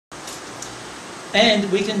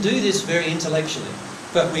And we can do this very intellectually,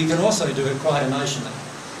 but we can also do it quite emotionally.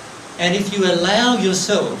 And if you allow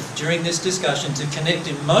yourself during this discussion to connect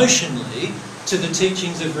emotionally to the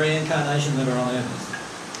teachings of reincarnation that are on earth,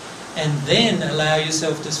 and then allow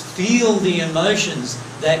yourself to feel the emotions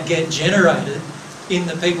that get generated in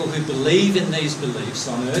the people who believe in these beliefs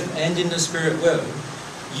on earth and in the spirit world,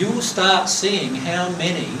 you will start seeing how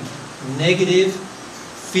many negative,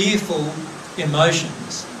 fearful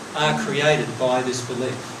emotions are created by this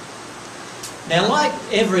belief. Now, like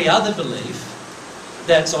every other belief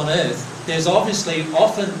that's on earth, there's obviously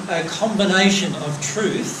often a combination of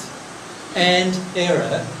truth and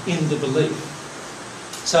error in the belief.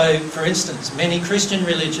 So, for instance, many Christian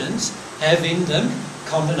religions have in them a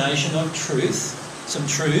combination of truth, some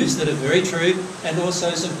truths that are very true, and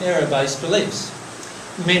also some error-based beliefs.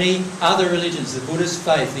 Many other religions, the Buddhist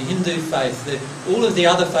faith, the Hindu faith, all of the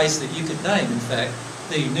other faiths that you could name, in fact,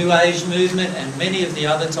 the New Age movement and many of the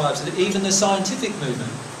other types, even the scientific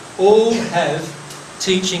movement, all have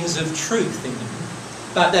teachings of truth in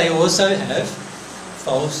them. But they also have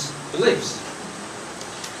false beliefs.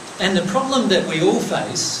 And the problem that we all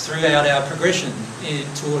face throughout our progression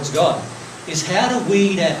towards God is how to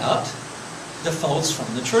weed out the false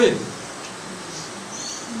from the true.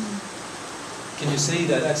 Can you see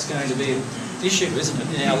that that's going to be an issue, isn't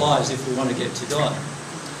it, in our lives if we want to get to God?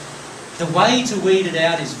 The way to weed it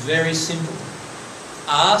out is very simple.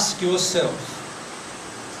 Ask yourself,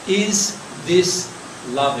 is this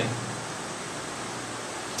loving?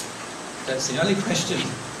 That's the only question,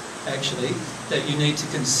 actually, that you need to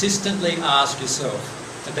consistently ask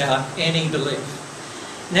yourself about any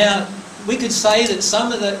belief. Now, we could say that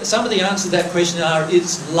some of the answers to that question are,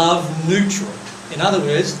 it's love neutral. In other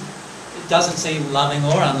words, it doesn't seem loving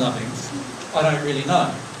or unloving. I don't really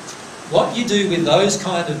know. What you do with those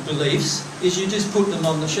kind of beliefs is you just put them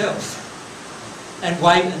on the shelf and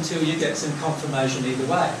wait until you get some confirmation either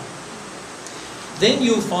way. Then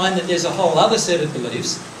you'll find that there's a whole other set of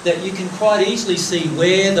beliefs that you can quite easily see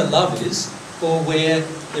where the love is or where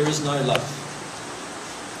there is no love.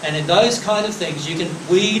 And in those kind of things you can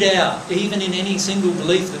weed out, even in any single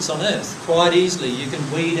belief that's on earth, quite easily you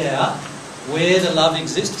can weed out where the love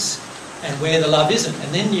exists and where the love isn't.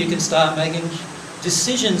 And then you can start making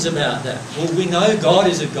decisions about that. Well, we know God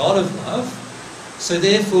is a God of love, so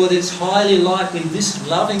therefore it's highly likely this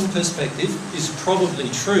loving perspective is probably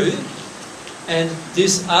true, and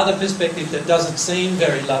this other perspective that doesn't seem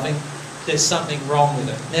very loving, there's something wrong with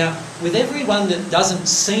it. Now, with everyone that doesn't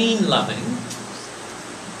seem loving,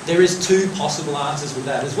 there is two possible answers with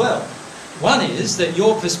that as well. One is that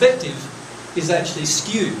your perspective is actually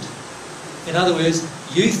skewed. In other words,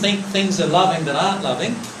 you think things are loving that aren't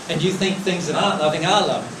loving, and you think things that aren't loving are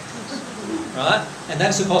loving. Right? And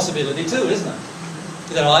that's a possibility too, isn't it?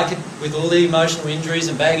 That I could, with all the emotional injuries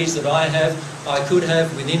and baggage that I have, I could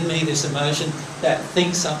have within me this emotion that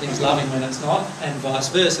thinks something's loving when it's not, and vice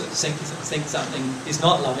versa. Think something is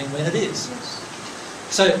not loving when it is.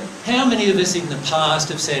 So how many of us in the past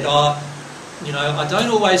have said, oh, you know, I don't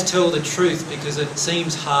always tell the truth because it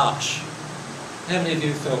seems harsh? How many of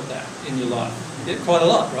you have felt that in your life? Yeah, quite a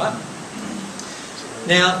lot, right?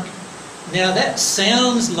 Now that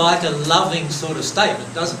sounds like a loving sort of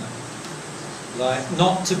statement, doesn't it? Like,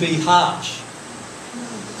 not to be harsh.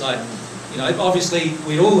 Like, you know, obviously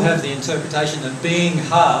we all have the interpretation that being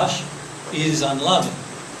harsh is unloving.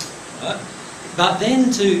 Right? But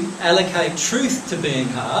then to allocate truth to being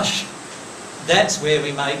harsh, that's where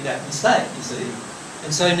we make that mistake, you see.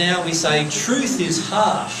 And so now we say truth is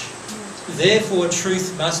harsh, therefore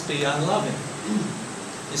truth must be unloving.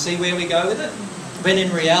 You see where we go with it? When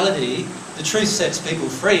in reality, the truth sets people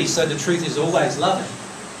free, so the truth is always loving.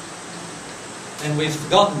 And we've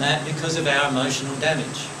forgotten that because of our emotional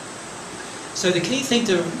damage. So the key thing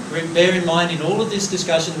to bear in mind in all of this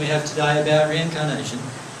discussion we have today about reincarnation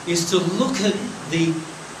is to look at the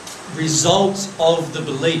results of the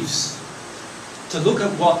beliefs. To look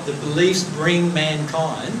at what the beliefs bring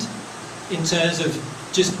mankind in terms of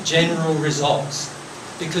just general results.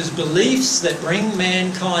 Because beliefs that bring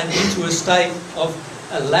mankind into a state of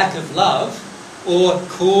a lack of love or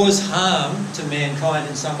cause harm to mankind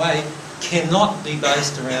in some way cannot be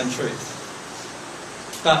based around truth.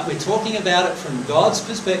 But we're talking about it from God's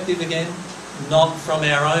perspective again, not from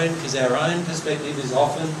our own, because our own perspective is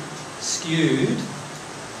often skewed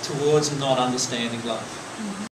towards not understanding love.